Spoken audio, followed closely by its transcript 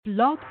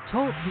Blog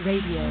Talk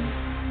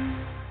Radio.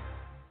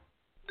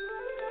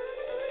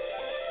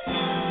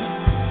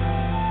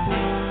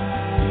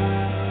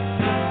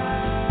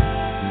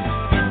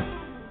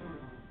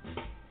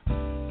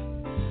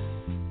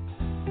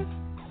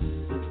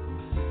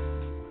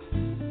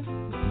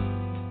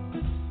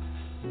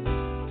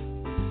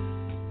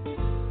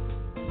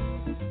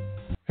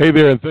 Hey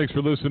there, and thanks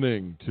for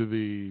listening to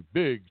the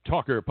Big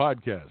Talker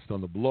podcast on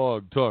the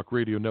Blog Talk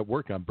Radio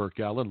Network. I'm Burke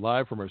Allen,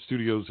 live from our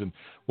studios in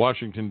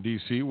Washington,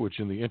 D.C.,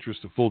 which, in the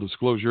interest of full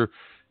disclosure,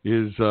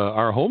 is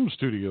our home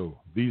studio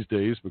these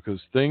days because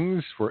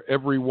things for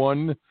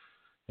everyone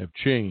have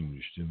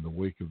changed in the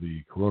wake of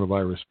the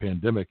coronavirus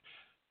pandemic.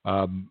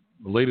 The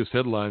latest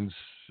headlines,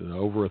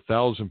 over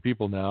 1,000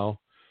 people now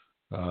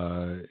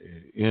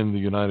in the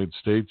United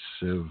States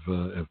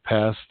have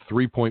passed.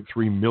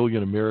 3.3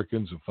 million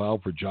Americans have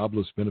filed for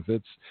jobless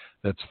benefits.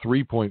 That's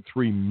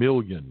 3.3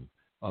 million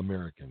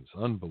Americans.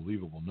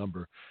 Unbelievable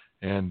number.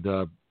 And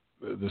the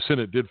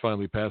Senate did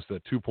finally pass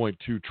that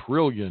 $2.2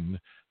 trillion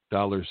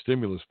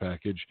stimulus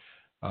package,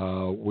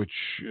 which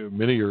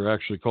many are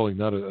actually calling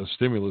not a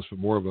stimulus, but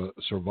more of a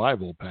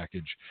survival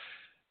package.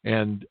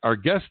 And our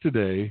guest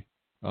today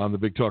on the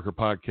Big Talker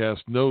podcast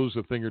knows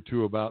a thing or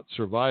two about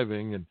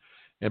surviving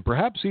and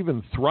perhaps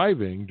even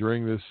thriving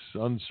during this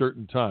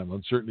uncertain time.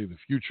 Uncertainty of the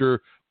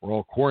future. We're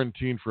all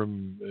quarantined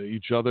from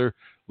each other,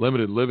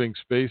 limited living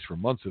space for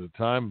months at a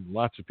time,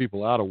 lots of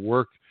people out of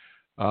work.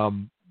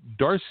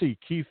 Darcy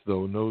Keith,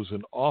 though, knows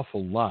an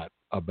awful lot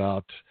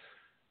about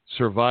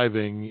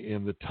surviving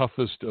in the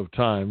toughest of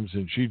times,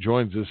 and she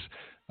joins us.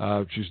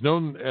 She's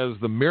known as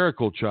the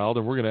Miracle Child,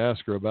 and we're going to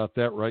ask her about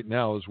that right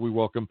now as we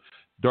welcome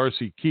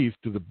Darcy Keith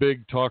to the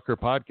Big Talker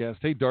podcast.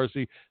 Hey,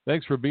 Darcy,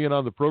 thanks for being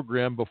on the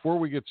program. Before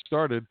we get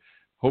started,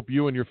 hope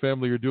you and your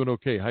family are doing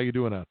okay. How you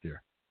doing out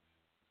there?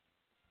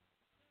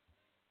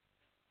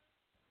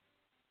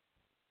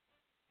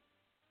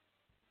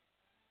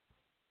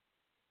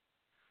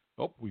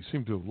 Oh, we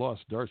seem to have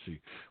lost Darcy.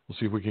 We'll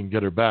see if we can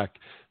get her back.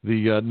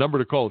 The number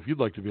to call if you'd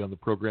like to be on the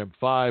program,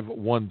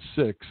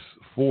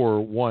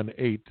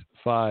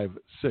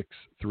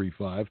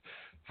 516-418-5635.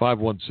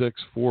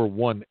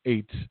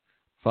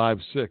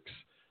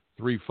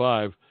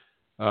 516-418-5635.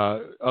 Other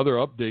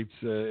updates,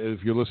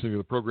 if you're listening to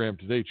the program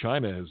today,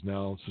 China has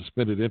now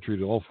suspended entry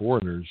to all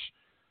foreigners.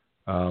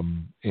 That's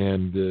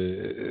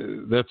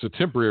a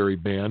temporary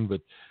ban,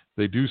 but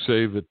they do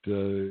say that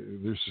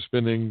they're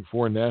suspending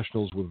foreign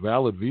nationals with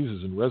valid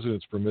visas and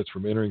residence permits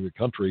from entering the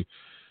country.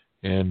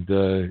 And,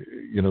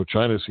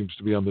 China seems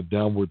to be on the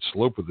downward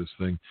slope of this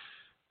thing.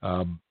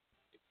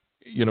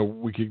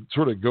 We could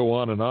sort of go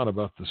on and on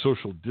about the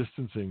social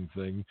distancing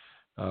thing.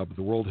 But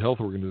the World Health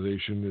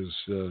Organization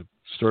has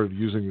started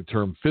using the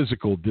term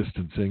physical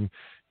distancing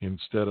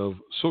instead of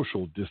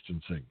social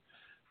distancing.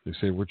 They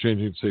say we're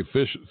changing to say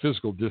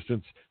physical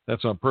distance.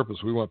 That's on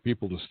purpose. We want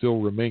people to still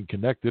remain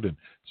connected. And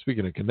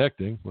speaking of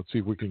connecting, let's see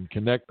if we can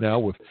connect now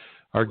with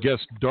our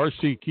guest,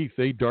 Darcy Keith.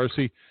 Hey,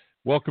 Darcy,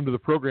 welcome to the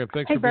program.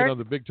 Thanks for being on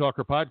the Big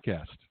Talker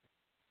podcast.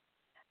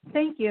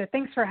 Thank you.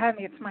 Thanks for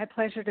having me. It's my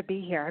pleasure to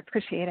be here. I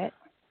appreciate it.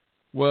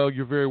 Well,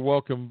 you're very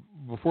welcome.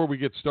 Before we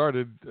get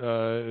started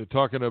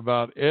talking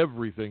about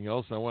everything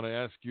else, I want to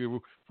ask you,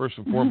 first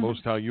and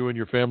foremost, how you and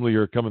your family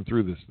are coming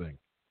through this thing.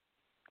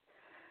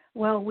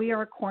 Well, we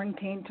are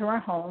quarantined to our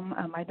home.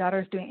 My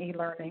daughter's doing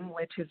e-learning,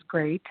 which is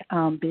great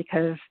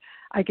because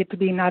I get to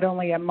be not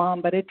only a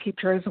mom but a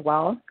teacher as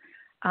well.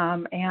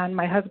 And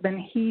my husband,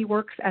 he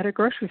works at a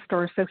grocery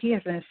store, so he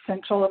is an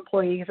essential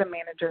employee. He's a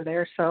manager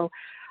there, so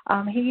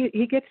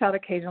he gets out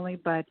occasionally.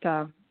 But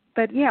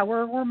yeah,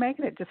 we're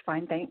making it just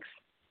fine. Thanks.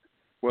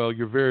 Well,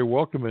 you're very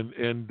welcome,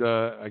 and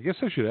I guess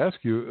I should ask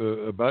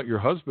you about your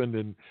husband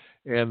and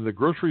the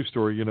grocery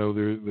store.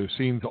 There's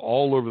scenes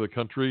all over the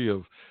country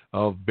of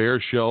bare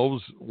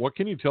shelves. What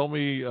can you tell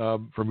me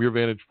from your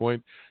vantage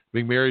point,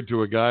 being married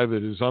to a guy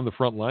that is on the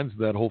front lines of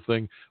that whole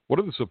thing? What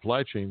do the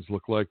supply chains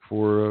look like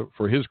for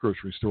his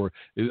grocery store?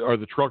 Are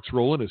the trucks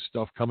rolling? Is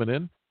stuff coming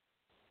in?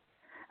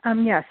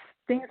 Yes.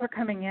 Things are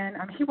coming in.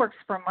 He works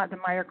for the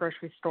Meyer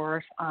grocery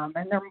stores,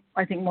 and they're,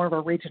 I think, more of a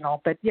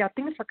regional. But, yeah,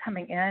 things are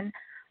coming in.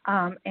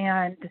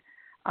 And,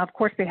 of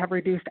course, they have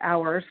reduced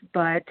hours,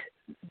 but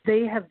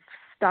they have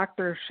stocked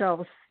their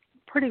shelves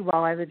pretty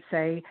well, I would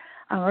say,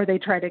 or they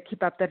try to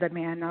keep up the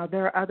demand. Now,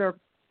 there are other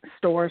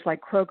stores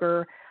like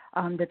Kroger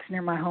that's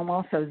near my home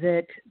also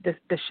that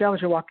the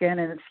shelves you walk in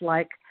and it's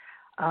like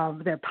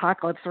the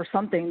apocalypse or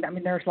something. I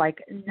mean, there's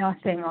like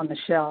nothing on the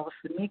shelves.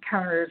 The meat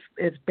counter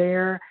is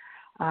bare.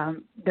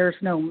 There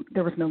was no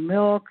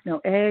milk,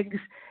 no eggs.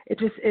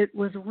 It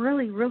was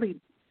really,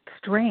 really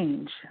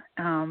strange.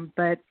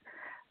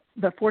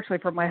 But fortunately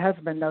for my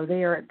husband, though,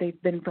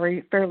 they've been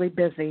fairly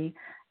busy,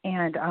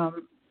 and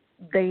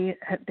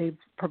they've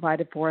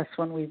provided for us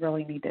when we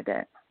really needed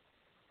it.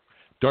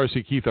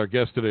 Darcy Keith, our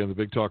guest today on the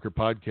Big Talker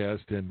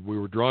podcast, and we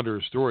were drawn to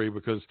her story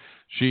because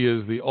she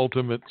is the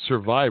ultimate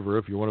survivor.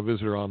 If you want to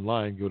visit her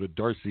online, go to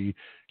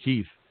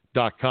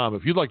darcykeith.com.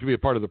 If you'd like to be a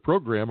part of the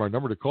program, our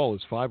number to call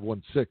is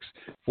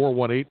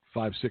 516-418-5635,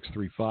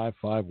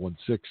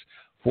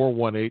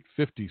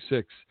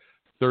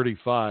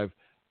 418-5635.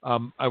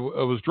 I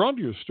was drawn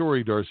to your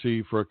story,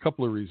 Darcy, for a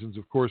couple of reasons.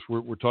 Of course,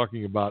 we're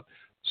talking about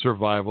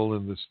survival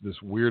in this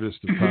weirdest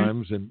of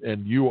times,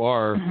 and you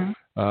are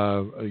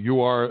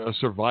a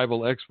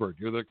survival expert.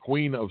 You're the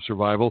queen of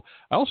survival.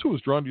 I also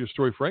was drawn to your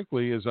story,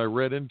 frankly, as I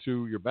read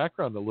into your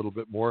background a little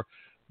bit more,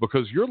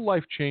 because your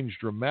life changed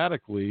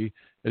dramatically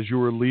as you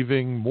were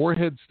leaving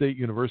Morehead State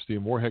University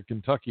in Morehead,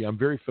 Kentucky. I'm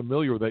very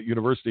familiar with that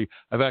university.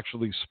 I've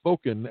actually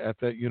spoken at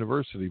that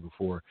university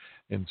before,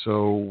 and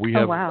so we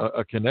have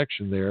a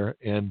connection there.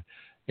 And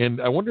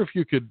I wonder if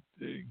you could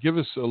give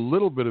us a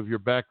little bit of your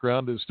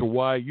background as to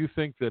why you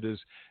think that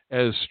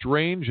as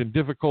strange and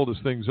difficult as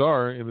things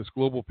are in this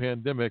global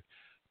pandemic,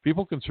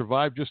 people can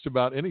survive just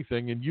about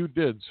anything, and you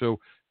did. So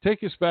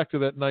take us back to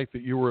that night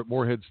that you were at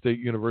Morehead State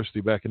University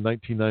back in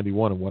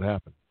 1991 and what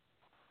happened.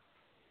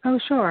 Oh,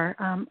 sure.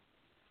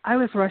 I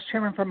was rush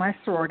chairman for my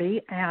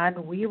sorority, and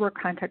we were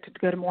contacted to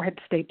go to Morehead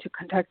State to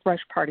conduct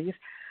rush parties.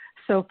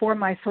 So for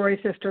my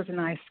sorority sisters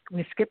and I,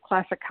 we skipped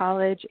class at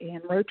college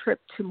and road trip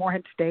to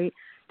Morehead State,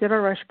 did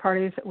our rush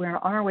parties. We were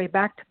on our way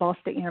back to Ball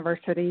State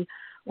University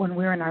when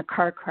we were in our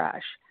car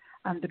crash.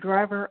 The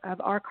driver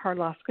of our car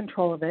lost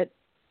control of it,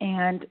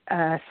 and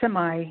a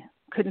semi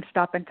couldn't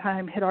stop in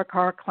time, hit our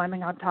car,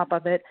 climbing on top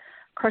of it,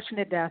 crushing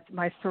to death.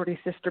 My sorority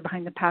sister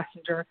behind the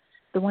passenger,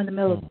 the one in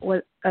the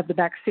middle of the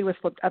back seat, was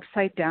flipped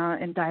upside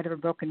down and died of a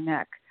broken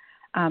neck.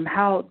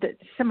 How the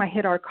semi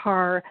hit our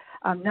car,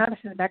 none of us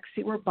in the back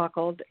seat were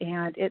buckled,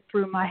 and it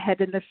threw my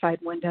head in the side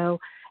window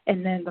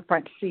and then the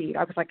front seat.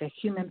 I was like a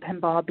human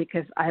pinball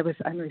because I was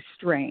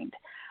unrestrained.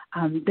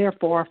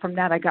 Therefore, from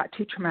that, I got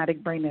 2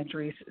 traumatic brain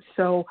injuries.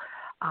 So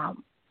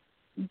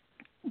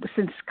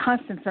since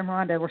Constance and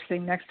Miranda were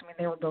sitting next to me,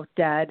 they were both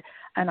dead,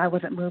 and I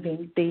wasn't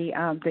moving. They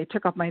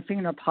took off my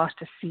fingernail polish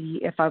to see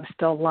if I was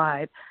still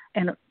alive,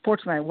 and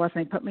fortunately I wasn't.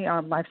 They put me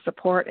on life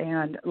support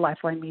and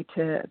lifelined me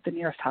to the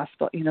nearest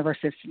hospital,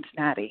 University of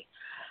Cincinnati.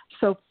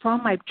 So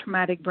from my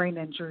traumatic brain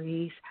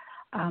injuries,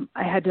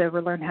 I had to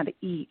relearn how to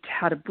eat,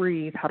 how to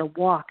breathe, how to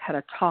walk, how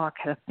to talk,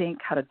 how to think,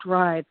 how to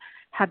drive,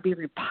 how to be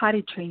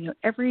potty trained,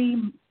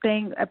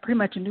 everything pretty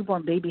much a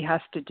newborn baby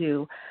has to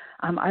do.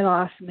 I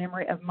lost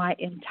memory of my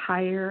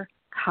entire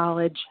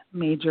college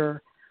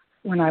major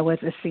when I was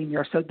a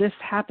senior. So this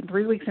happened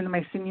 3 weeks into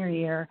my senior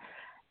year,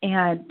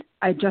 and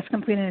I just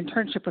completed an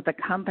internship with a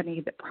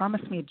company that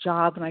promised me a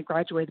job when I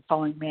graduated the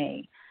following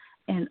May.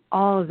 And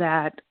all of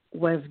that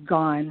was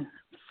gone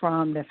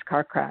from this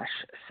car crash.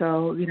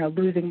 So,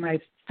 losing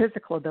my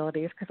physical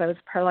abilities because I was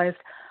paralyzed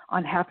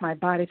on half my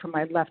body from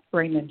my left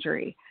brain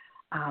injury.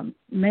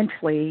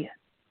 Mentally,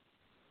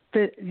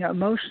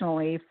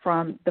 emotionally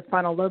from the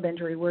frontal lobe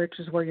injury, which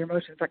is where your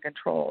emotions are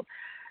controlled.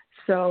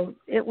 So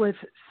it was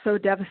so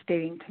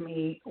devastating to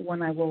me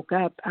when I woke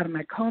up out of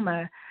my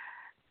coma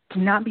to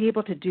not be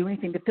able to do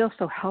anything, to feel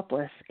so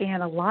helpless.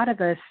 And a lot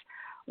of us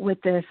with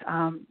this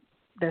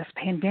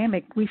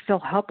pandemic, we feel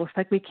helpless,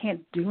 like we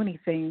can't do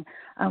anything.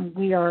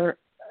 We are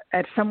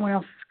at someone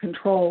else's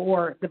control,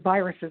 or the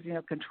virus's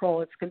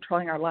control. It's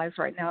controlling our lives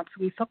right now, so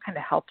we feel kind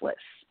of helpless.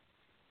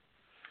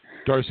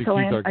 Darcy Keith,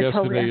 our guest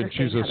today, and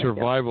she's a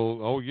survival.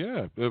 Oh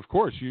yeah, of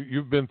course.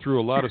 You've been through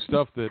a lot of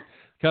stuff that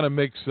kind of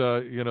makes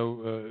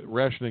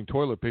rationing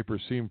toilet paper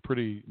seem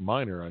pretty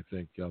minor, I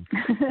think.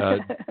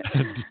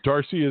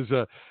 Darcy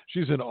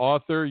she's an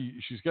author.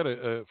 She's got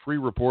a free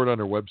report on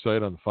her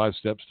website on the 5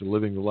 steps to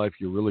living the life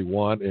you really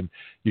want, and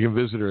you can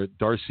visit her at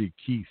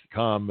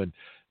darcykeith.com. And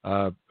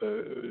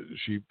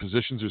she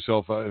positions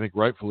herself, I think,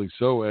 rightfully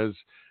so, as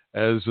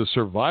a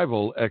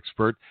survival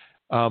expert.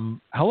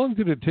 How long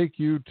did it take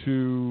you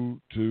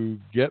to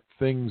get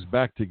things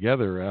back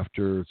together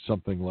after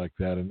something like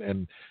that,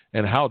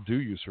 and how do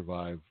you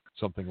survive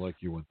something like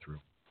you went through?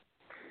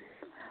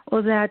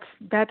 Well,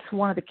 that's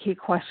one of the key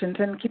questions,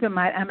 and keep in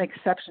mind I'm an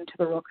exception to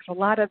the rule because a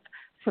lot of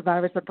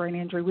survivors of brain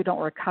injury, we don't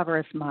recover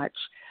as much.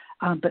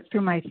 But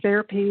through my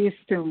therapies,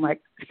 through my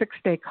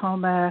 6-day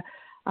coma,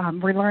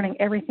 relearning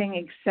everything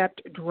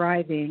except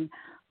driving,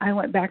 I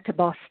went back to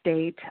Ball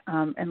State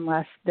in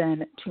less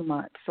than 2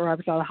 months, or I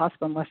was out of the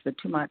hospital in less than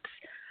 2 months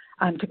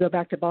to go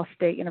back to Ball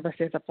State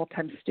University as a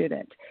full-time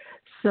student.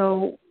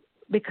 So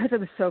because it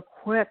was so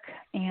quick,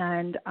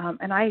 and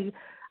I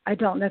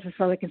don't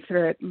necessarily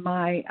consider it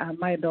my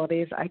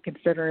abilities, I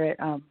consider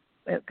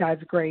it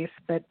God's grace,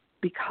 but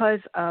because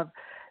of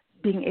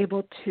being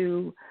able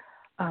to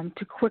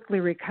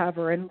quickly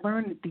recover and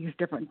learn these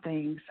different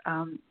things,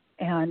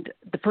 and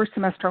the first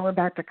semester I went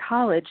back to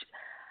college,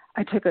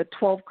 I took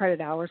 12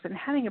 credit hours, and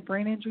having a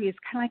brain injury is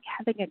kind of like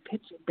having a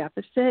attention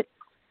deficit.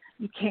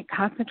 You can't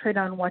concentrate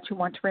on what you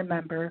want to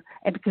remember,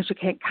 and because you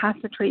can't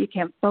concentrate, you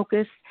can't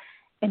focus,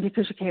 and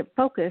because you can't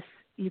focus,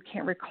 you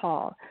can't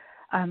recall.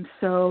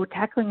 So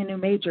tackling a new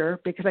major,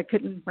 because I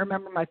couldn't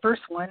remember my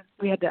first one,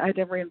 I had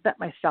to reinvent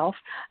myself,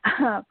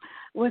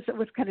 was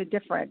kind of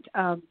different.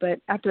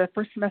 But after the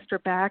first semester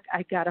back,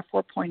 I got a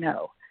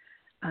 4.0.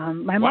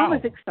 My mom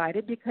was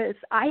excited because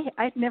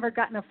I'd never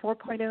gotten a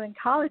 4.0 in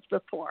college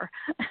before.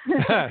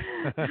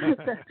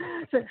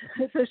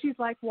 so she's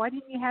like, why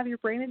didn't you have your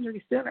brain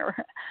injury sooner?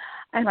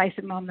 And I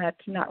said, Mom, that's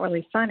not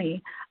really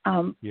funny.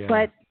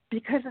 But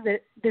because of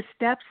the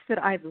steps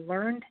that I've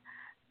learned,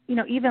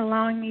 even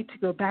allowing me to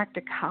go back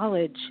to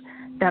college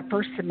that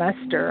first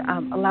semester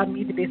allowed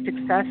me to be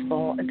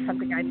successful in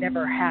something I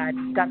never had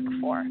done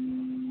before.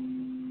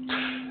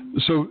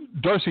 So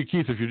Darcy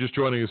Keith, if you're just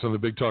joining us on the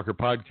Big Talker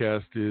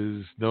podcast,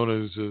 is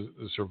known as a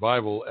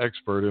survival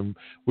expert, and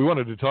we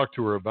wanted to talk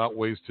to her about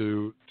ways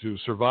to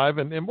survive,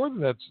 and more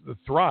than that,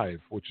 thrive,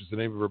 which is the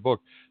name of her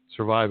book,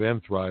 Survive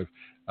and Thrive,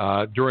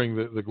 during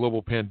the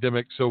global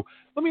pandemic. So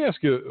let me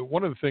ask you,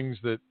 one of the things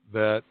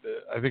that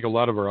I think a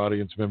lot of our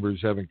audience members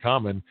have in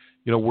common,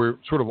 we're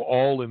sort of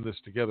all in this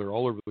together,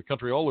 all over the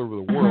country, all over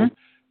the world.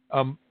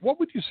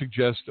 What would you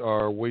suggest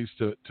are ways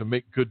to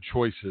make good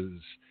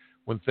choices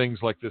when things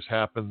like this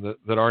happen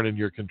that aren't in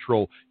your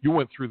control? You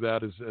went through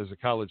that as a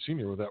college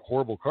senior with that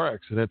horrible car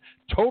accident,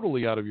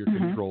 totally out of your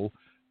control,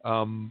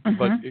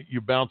 but you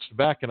bounced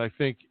back, and I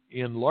think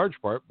in large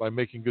part by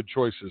making good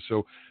choices.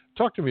 So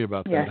talk to me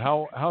about that.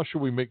 How should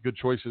we make good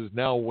choices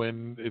now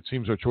when it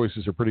seems our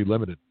choices are pretty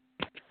limited?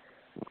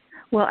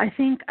 Well, I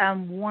think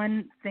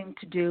one thing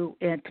to do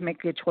to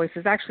make good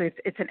choices, actually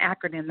it's an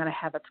acronym that I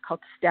have. It's called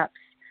STEPS.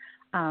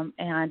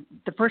 And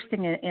the first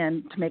thing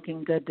to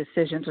making good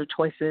decisions or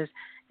choices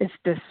is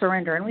to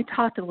surrender. And we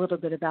talked a little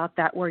bit about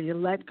that, where you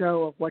let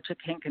go of what you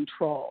can't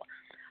control.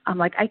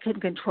 Like I can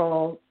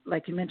control,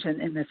 like you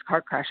mentioned in this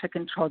car crash, I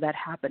control that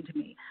happened to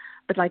me.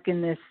 But like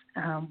in this,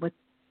 with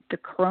the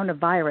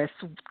coronavirus,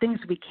 things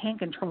we can't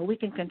control. We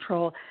can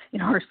control,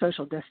 our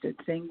social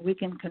distancing. We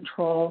can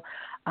control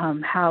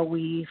how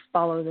we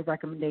follow the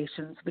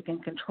recommendations. We can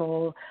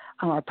control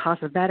our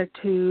positive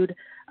attitude,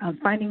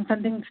 finding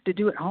some things to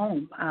do at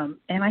home.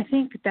 And I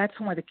think that's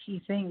one of the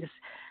key things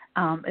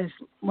is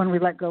when we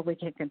let go, we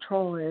can't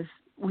control is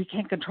we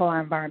can't control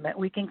our environment.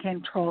 We can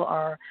control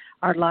our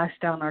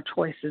lifestyle and our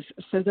choices.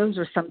 So those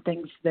are some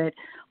things that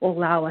will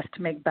allow us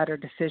to make better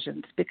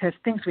decisions, because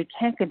things we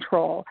can't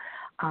control,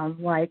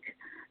 like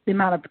the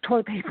amount of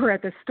toilet paper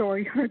at the store,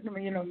 you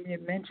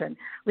mentioned,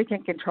 we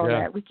can't control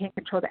that. We can't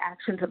control the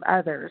actions of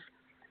others,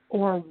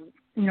 or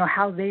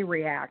how they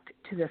react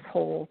to this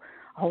whole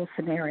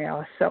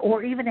scenario. So,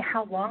 or even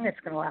how long it's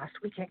going to last,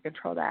 we can't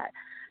control that.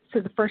 So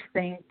the first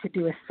thing to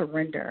do is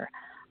surrender.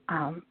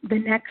 The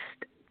next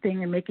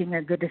thing in making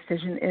a good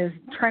decision is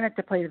try not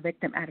to play the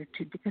victim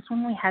attitude, because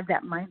when we have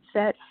that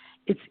mindset,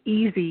 it's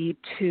easy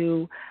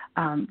to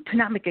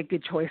not make a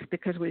good choice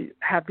because we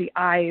have the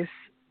eyes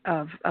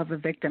of a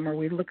victim, or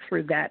we look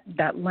through that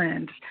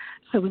lens.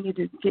 So we need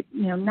to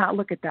not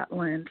look at that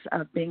lens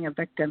of being a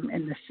victim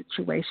in this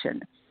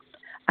situation.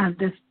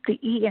 The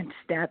E in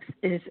STEPS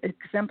is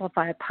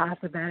exemplify a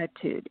positive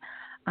attitude.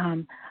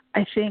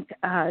 I think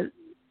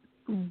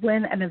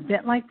when an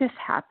event like this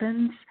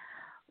happens,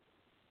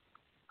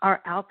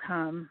 our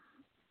outcome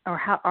or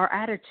how our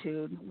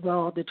attitude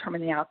will determine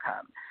the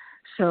outcome.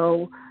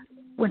 So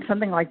when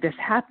something like this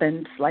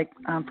happens, like,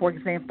 for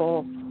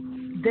example,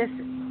 this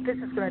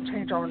is going to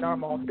change our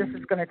normal. This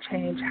is going to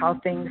change how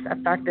things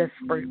affect us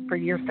for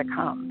years to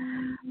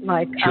come.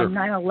 Like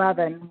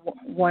 9/11,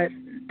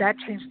 that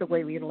changed the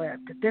way we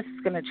lived. This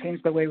is going to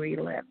change the way we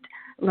live.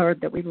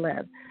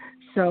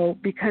 So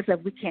because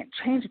we can't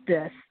change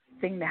this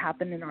thing that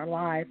happened in our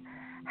life,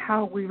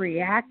 how we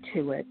react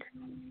to it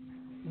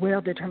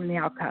will determine the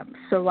outcome.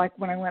 So like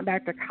when I went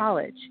back to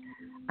college,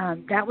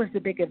 that was the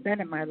big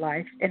event in my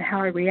life, and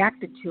how I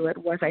reacted to it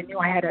was I knew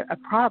I had a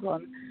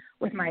problem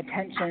with my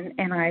attention,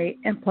 and I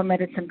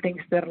implemented some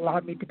things that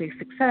allowed me to be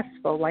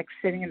successful, like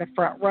sitting in the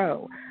front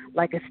row,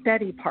 like a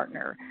study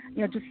partner,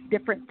 just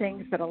different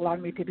things that allowed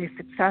me to be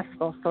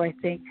successful. So I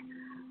think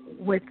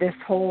with this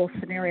whole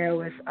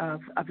scenario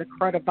of the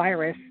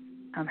coronavirus,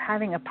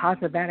 having a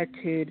positive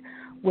attitude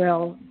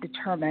will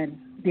determine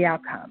the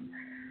outcome.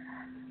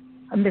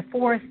 The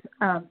fourth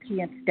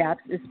P in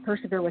STEPS is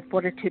persevere with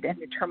fortitude and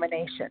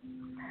determination.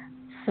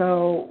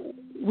 So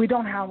we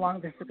don't know how long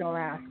this is going to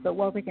last, but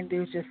what we can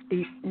do is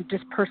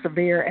just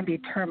persevere and be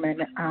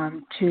determined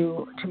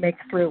to make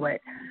through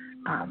it.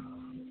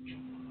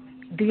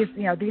 These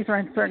are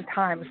uncertain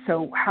times,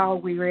 so how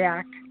we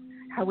react,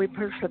 how we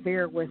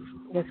persevere with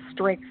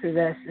strength through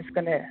this is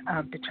going to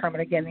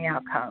determine again the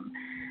outcome.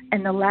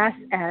 And the last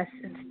S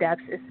in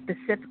STEPS is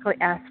specifically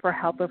ask for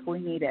help if we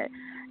need it.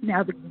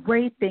 Now, the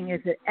great thing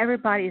is that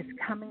everybody is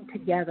coming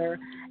together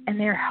and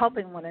they're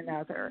helping one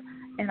another.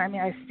 And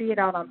I see it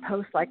out on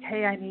posts like,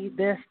 hey, I need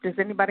this. Does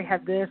anybody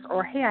have this?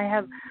 Or, hey, I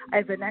have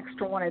an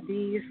extra one of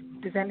these.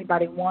 Does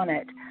anybody want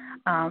it?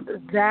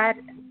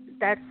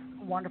 That's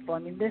wonderful.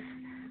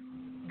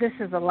 This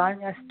is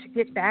allowing us to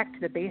get back to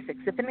the basics.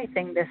 If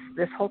anything,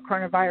 this whole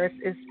coronavirus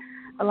is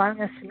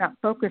allowing us to not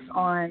focus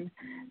on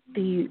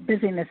the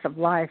busyness of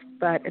life,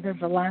 but it is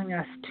allowing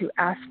us to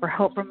ask for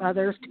help from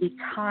others, to be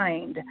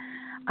kind,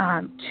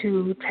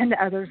 to tend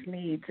to others'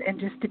 needs, and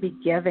just to be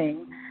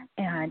giving.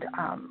 And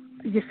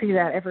you see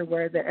that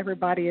everywhere, that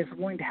everybody is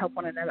willing to help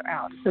one another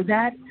out. So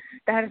that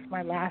is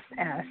my last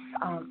S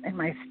in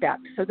my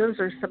steps. So those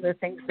are some of the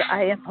things that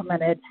I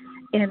implemented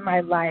in my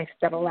life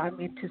that allowed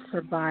me to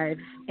survive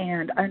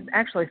and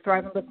actually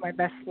thrive and live my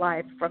best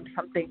life from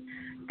something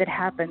that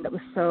happened that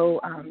was so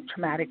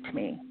traumatic to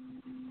me.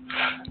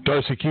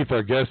 Darcy Keith,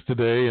 our guest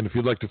today, and if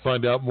you'd like to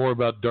find out more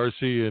about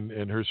Darcy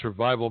and her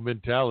survival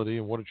mentality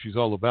and what she's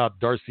all about,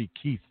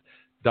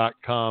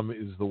 darcykeith.com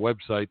is the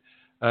website.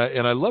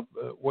 And I love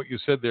what you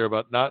said there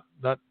about not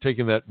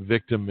taking that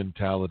victim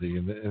mentality.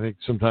 And I think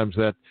sometimes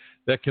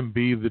that can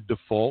be the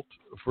default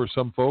for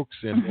some folks.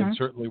 And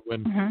certainly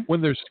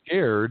when they're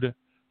scared,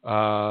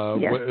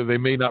 Yes. they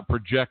may not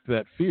project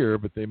that fear,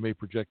 but they may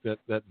project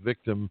that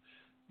victim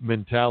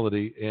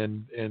mentality.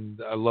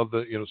 And I love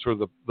the,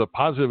 sort of the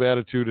positive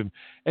attitude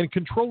and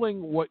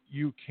controlling what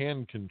you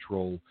can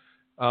control.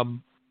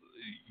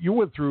 You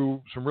went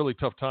through some really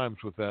tough times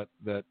with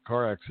that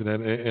car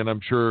accident, and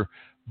I'm sure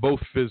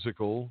both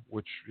physical,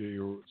 which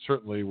you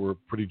certainly were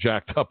pretty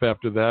jacked up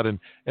after that, and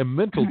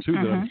mental too,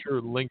 that I'm sure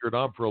lingered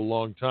on for a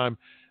long time.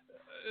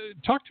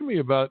 Talk to me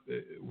about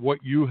what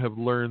you have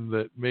learned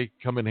that may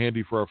come in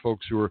handy for our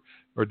folks who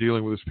are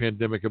dealing with this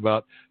pandemic,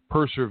 about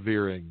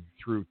persevering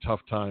through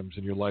tough times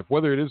in your life,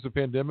 whether it is the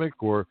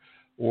pandemic or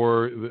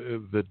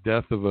the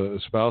death of a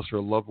spouse or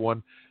a loved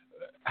one.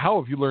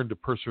 How have you learned to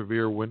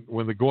persevere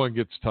when the going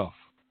gets tough?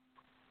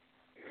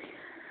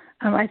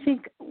 I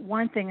think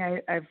one thing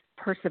I've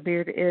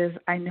persevered is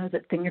I know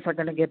that things are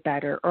going to get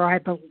better, or I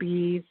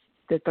believe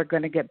that they're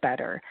going to get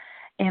better.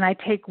 And I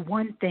take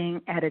one thing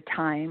at a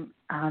time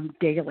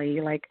daily.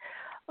 Like,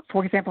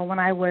 for example, when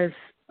I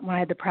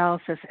had the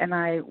paralysis and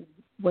I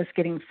was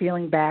getting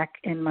feeling back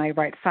in my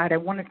right side, I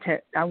wanted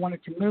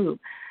to move.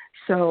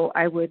 So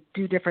I would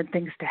do different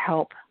things to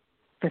help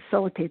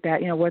facilitate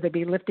that, whether it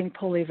be lifting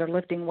pulleys or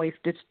lifting weights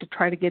just to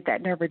try to get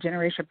that nerve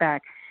regeneration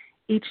back.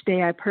 Each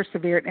day I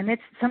persevered, and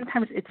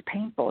sometimes it's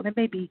painful, and it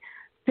may be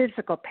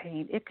physical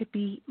pain. It could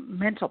be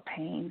mental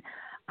pain.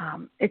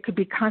 It could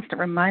be constant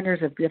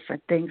reminders of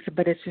different things,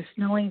 but it's just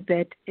knowing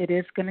that it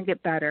is going to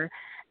get better.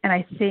 And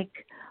I think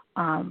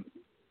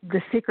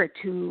the secret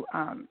to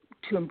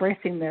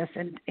embracing this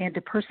and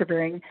to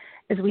persevering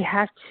is we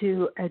have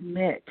to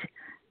admit,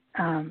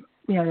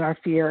 our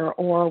fear,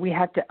 or we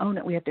have to own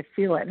it. We have to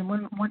feel it. And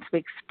once we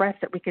express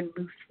it, we can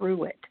move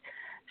through it.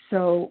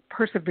 So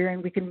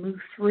persevering, we can move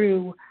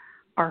through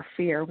our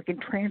fear. We can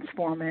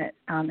transform it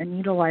and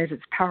utilize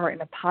its power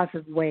in a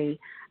positive way.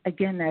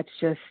 Again, that's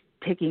just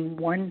taking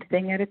one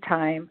thing at a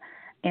time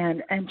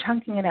and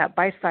chunking it out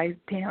bite-sized,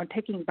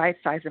 taking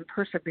bite-sized and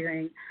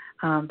persevering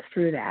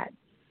through that.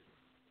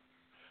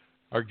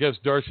 Our guest,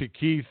 Darcy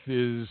Keith,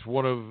 is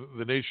one of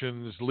the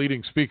nation's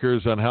leading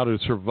speakers on how to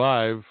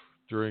survive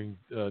during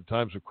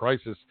times of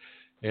crisis.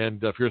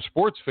 And if you're a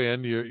sports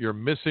fan, you're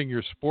missing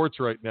your sports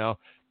right now.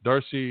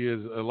 Darcy has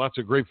lots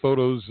of great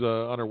photos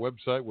on her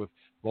website with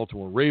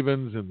Baltimore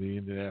Ravens and the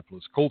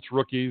Indianapolis Colts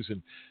rookies,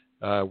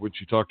 and when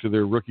she talked to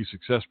their rookie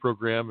success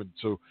program. And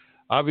so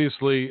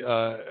obviously,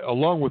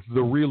 along with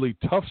the really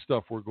tough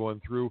stuff we're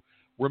going through,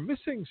 we're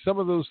missing some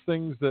of those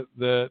things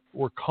that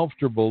were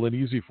comfortable and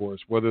easy for us,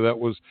 whether that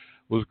was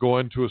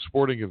going to a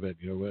sporting event,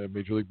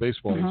 Major League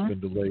Baseball has been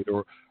delayed,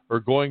 or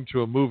going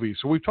to a movie.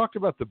 So we've talked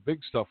about the big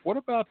stuff. What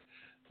about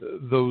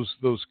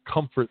those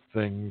comfort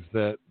things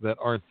that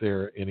aren't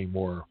there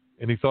anymore?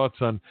 Any thoughts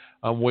on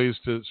ways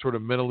to sort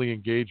of mentally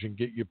engage and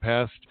get you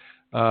past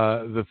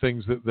the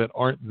things that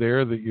aren't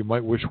there that you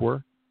might wish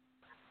were?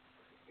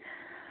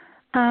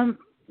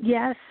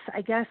 Yes,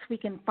 I guess we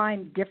can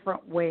find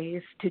different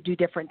ways to do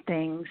different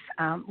things,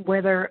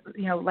 whether,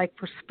 like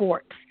for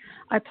sports.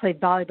 I played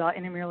volleyball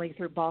intramural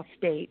through Ball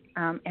State,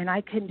 and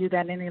I couldn't do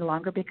that any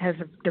longer because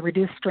of the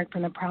reduced strength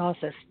from the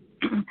paralysis.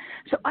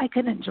 So I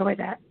can enjoy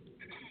that.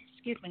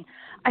 Excuse me.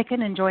 I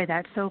can enjoy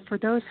that. So for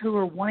those who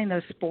are wanting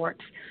those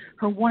sports,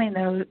 who are wanting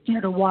those,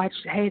 to watch,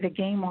 the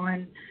game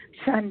on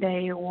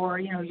Sunday or,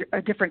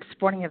 a different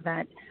sporting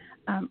event,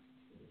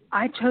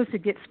 I chose to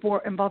get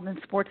involved in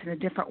sports in a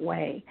different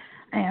way.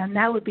 And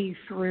that would be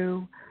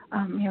through,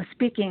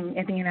 speaking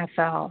in the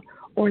NFL,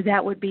 or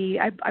that would be,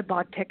 I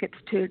bought tickets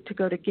to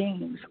go to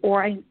games,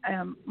 or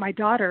my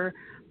daughter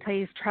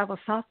plays travel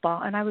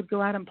softball, and I would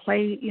go out and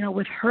play,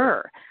 with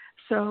her.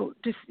 So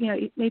just,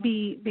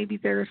 maybe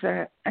there's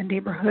a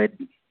neighborhood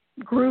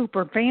group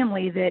or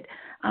family that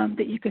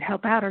you could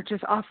help out, or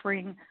just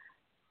offering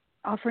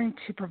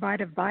to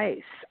provide advice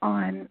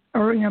on,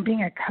 or,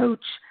 being a coach,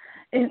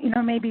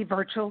 maybe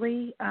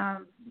virtually,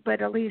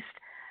 but at least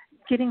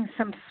getting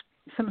some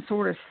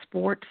sort of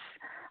sports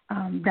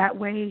that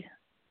way,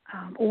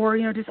 or,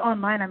 just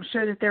online. I'm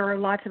sure that there are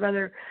lots of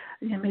other,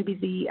 maybe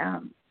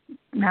the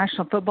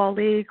National Football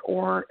League,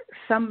 or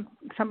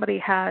somebody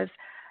has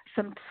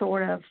some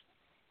sort of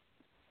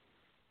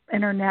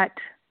internet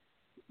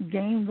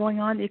game going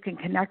on that you can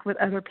connect with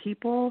other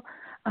people,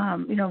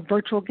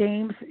 virtual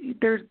games.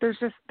 There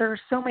are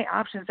so many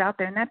options out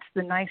there, and that's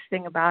the nice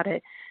thing about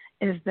it,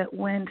 is that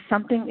when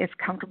something is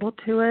comfortable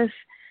to us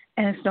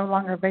and it's no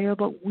longer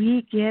available,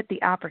 we get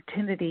the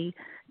opportunity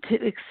to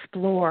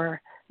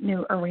explore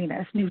new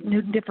arenas,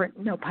 new different,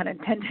 no pun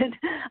intended,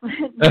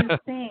 new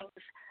things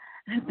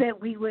that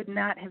we would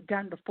not have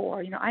done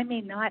before. I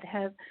may not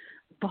have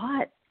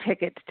bought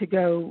tickets to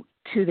go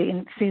to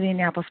see the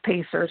Indianapolis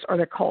Pacers or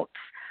the Colts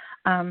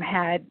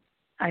had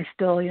I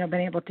still,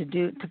 been able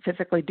to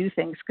physically do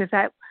things,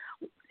 because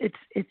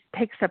it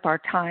takes up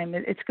our time.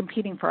 It's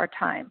competing for our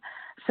time.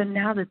 So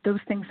now that those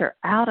things are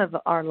out of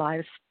our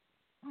lives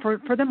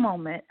for the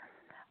moment,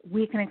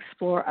 we can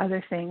explore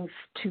other things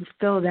to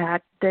fill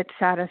that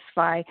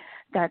satisfy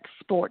that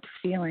sports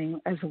feeling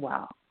as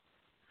well.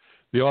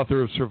 The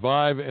author of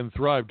Survive and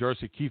Thrive,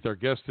 Darcy Keith, our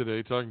guest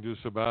today, talking to us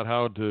about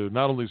how to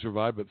not only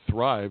survive but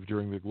thrive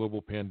during the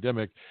global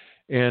pandemic.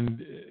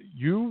 And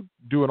you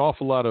do an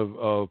awful lot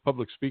of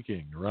public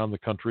speaking around the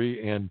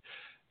country. And,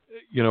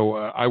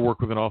 I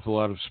work with an awful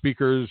lot of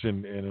speakers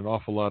and an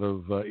awful lot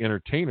of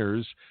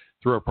entertainers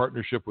through our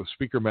partnership with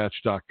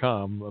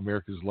SpeakerMatch.com,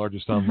 America's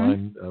largest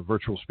online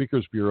virtual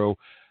speakers bureau.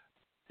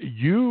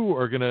 You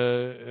are going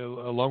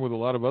to, along with a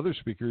lot of other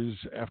speakers,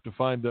 have to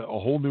find a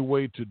whole new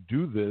way to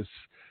do this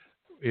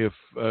if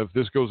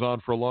this goes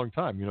on for a long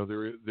time.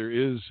 There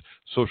is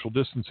social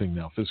distancing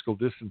now, physical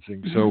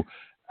distancing. So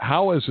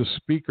how, as a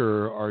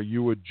speaker, are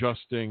you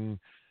adjusting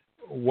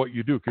what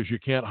you do? Because you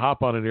can't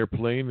hop on an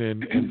airplane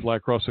and fly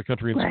across the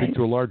country and speak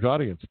to a large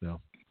audience now.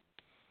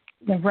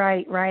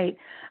 Right.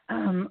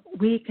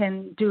 We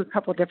can do a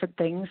couple of different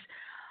things.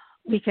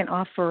 We can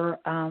offer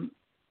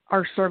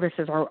our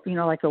services, or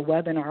like a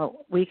webinar.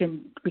 We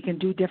can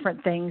do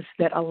different things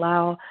that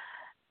allow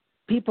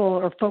people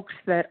or folks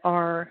that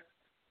are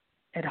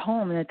at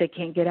home and that they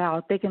can't get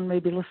out. They can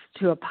maybe listen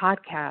to a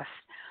podcast,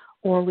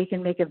 or we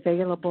can make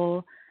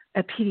available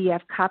a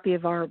PDF copy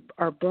of our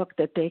book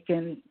that they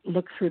can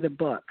look through the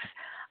books.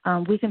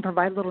 We can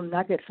provide little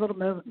nuggets, little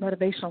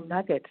motivational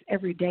nuggets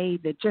every day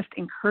that just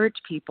encourage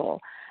people.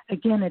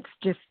 Again, it's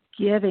just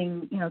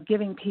giving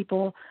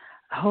people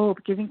hope,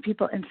 giving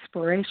people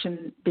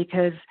inspiration,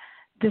 because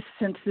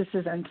since this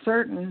is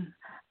uncertain,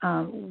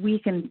 we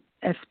can,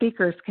 as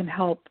speakers, can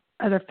help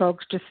other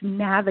folks just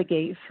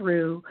navigate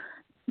through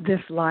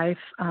this life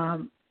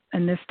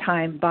and this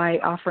time by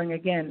offering,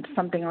 again,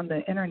 something on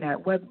the internet,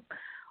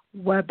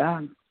 web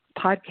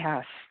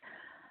podcasts,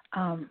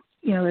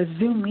 a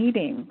Zoom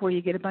meeting where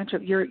you get a bunch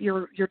of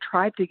your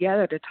tribe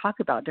together to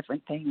talk about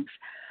different things.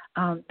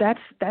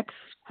 That's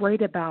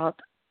great about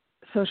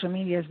social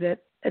media, is that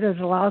it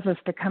allows us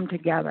to come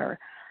together.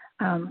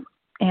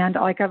 And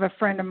like, I have a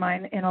friend of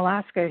mine in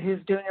Alaska who's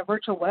doing a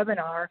virtual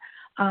webinar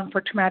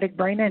for traumatic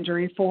brain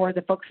injury for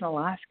the folks in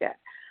Alaska.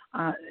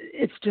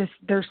 It's just,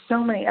 there's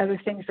so many other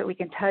things that we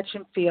can touch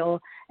and feel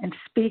and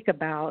speak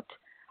about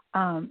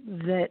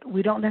that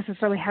we don't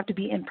necessarily have to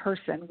be in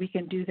person. We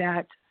can do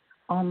that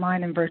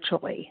online and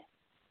virtually.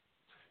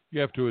 You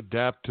have to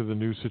adapt to the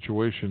new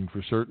situation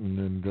for certain,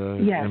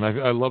 and yes. And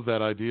I love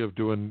that idea of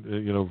doing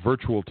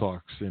virtual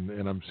talks, and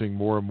I'm seeing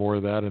more and more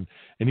of that, and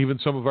even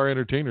some of our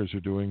entertainers are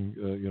doing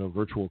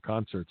virtual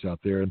concerts out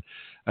there, and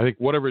I think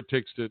whatever it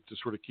takes to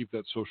sort of keep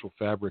that social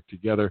fabric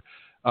together.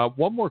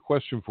 One more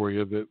question for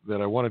you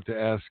that I wanted to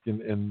ask,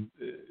 and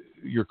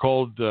you're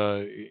called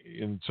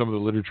in some of the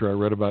literature I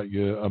read about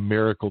you a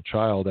miracle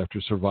child after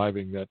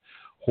surviving that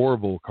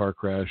horrible car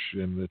crash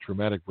and the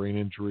traumatic brain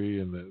injury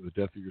and the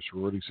death of your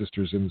sorority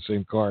sisters in the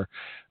same car.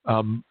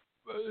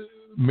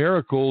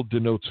 Miracle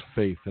denotes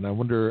faith, and I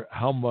wonder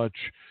how much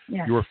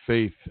your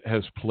faith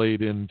has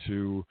played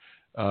into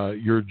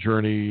your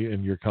journey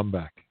and your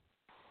comeback.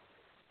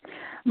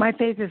 My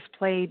faith has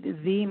played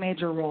the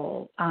major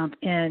role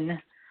in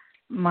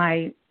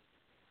my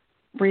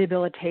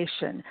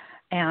rehabilitation.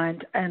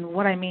 And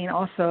what I mean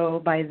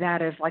also by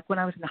that is, like, when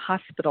I was in the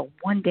hospital,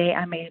 one day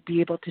I may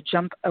be able to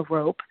jump a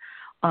rope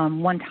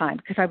one time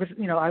because I was,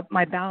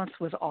 my balance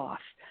was off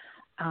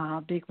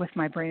with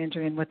my brain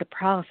injury and with the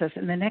paralysis.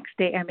 And the next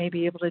day I may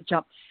be able to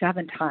jump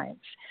 7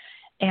 times.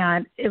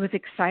 And it was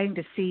exciting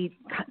to see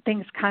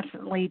things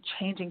constantly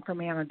changing for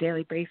me on a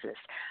daily basis.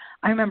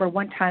 I remember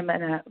one time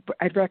I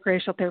had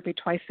recreational therapy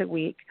twice a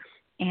week,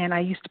 and I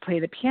used to play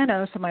the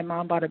piano. So my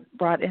mom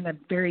brought in a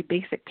very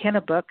basic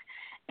piano book,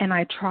 and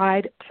I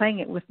tried playing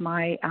it with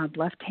my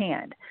left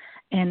hand.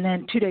 And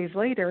then 2 days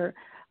later,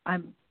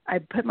 I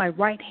put my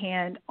right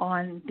hand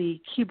on the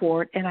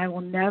keyboard, and I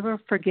will never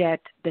forget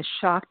the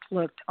shocked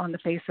look on the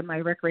face of my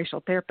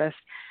recreational therapist.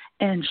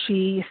 And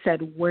she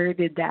said, "Where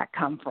did that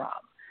come from?"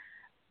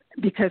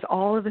 Because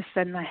all of a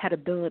sudden I had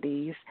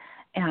abilities,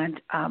 and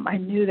I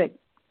knew that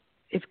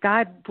if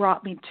God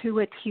brought me to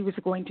it, he was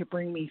going to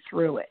bring me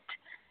through it.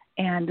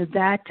 And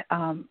that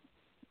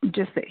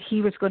just that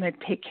he was going to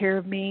take care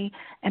of me.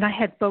 And I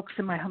had folks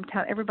in my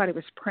hometown, everybody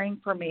was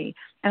praying for me.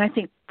 And I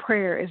think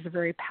prayer is a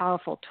very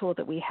powerful tool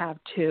that we have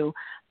too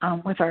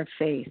with our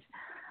faith.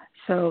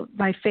 So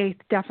my faith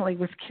definitely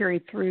was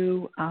carried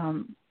through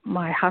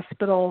my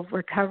hospital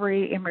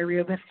recovery and my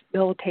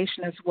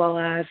rehabilitation, as well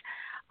as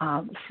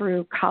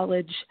through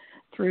college,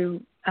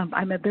 through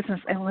I'm a business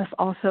analyst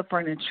also for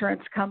an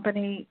insurance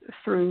company.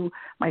 Through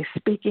my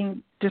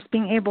speaking, just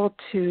being able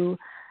to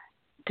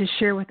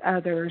share with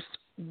others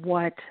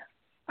what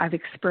I've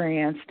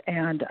experienced,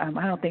 and I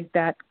don't think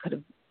that could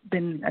have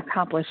been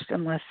accomplished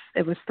unless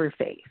it was through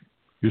faith.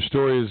 Your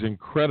story is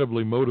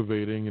incredibly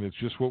motivating, and it's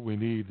just what we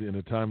need in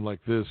a time like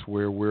this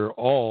where we're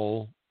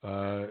all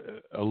a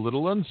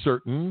little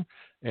uncertain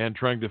and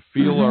trying to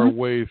feel our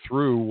way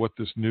through what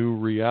this new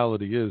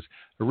reality is.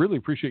 I really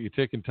appreciate you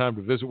taking time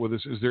to visit with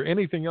us. Is there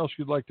anything else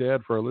you'd like to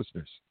add for our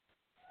listeners?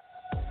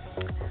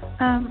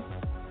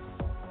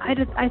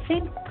 I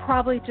think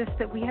probably just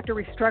that we have to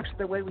restructure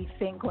the way we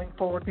think going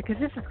forward, because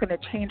this is going to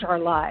change our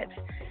lives.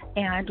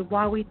 And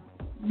while we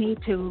need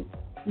to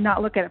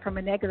not look at it from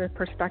a negative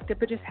perspective,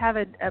 but just have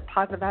a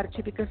positive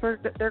attitude, because there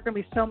are going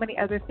to be so many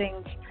other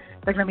things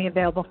that are going to be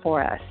available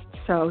for us.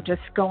 So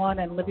just go on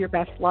and live your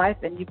best life,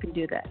 and you can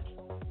do this.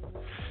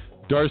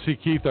 Darcy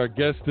Keith, our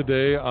guest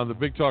today on the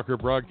Big Talker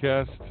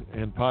broadcast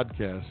and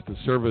podcast, the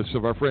service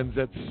of our friends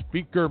at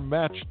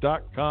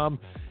SpeakerMatch.com.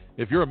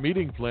 If you're a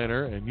meeting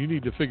planner and you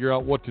need to figure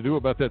out what to do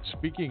about that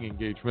speaking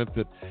engagement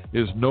that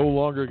is no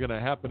longer going to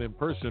happen in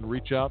person,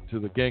 reach out to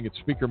the gang at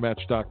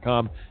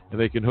SpeakerMatch.com, and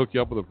they can hook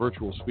you up with a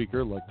virtual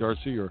speaker like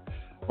Darcy or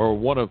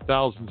one of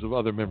thousands of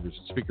other members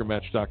at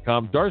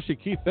SpeakerMatch.com. Darcy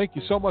Keith, thank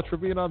you so much for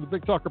being on the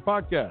Big Talker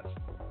podcast.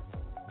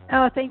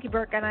 Oh, thank you,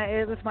 Burke, and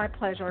it was my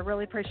pleasure. I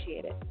really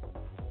appreciate it.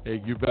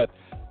 Hey, you bet.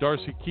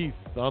 Darcy Keith,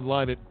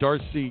 online at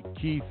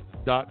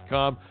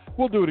darcykeith.com.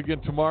 We'll do it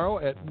again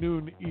tomorrow at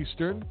noon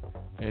Eastern.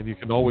 And you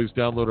can always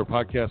download our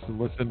podcast and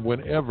listen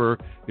whenever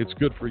it's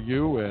good for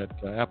you at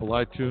Apple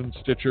iTunes,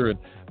 Stitcher, and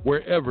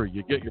wherever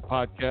you get your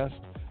podcast.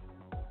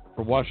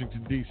 From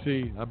Washington,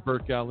 D.C., I'm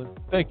Burke Allen.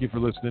 Thank you for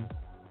listening.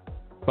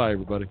 Bye,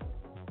 everybody.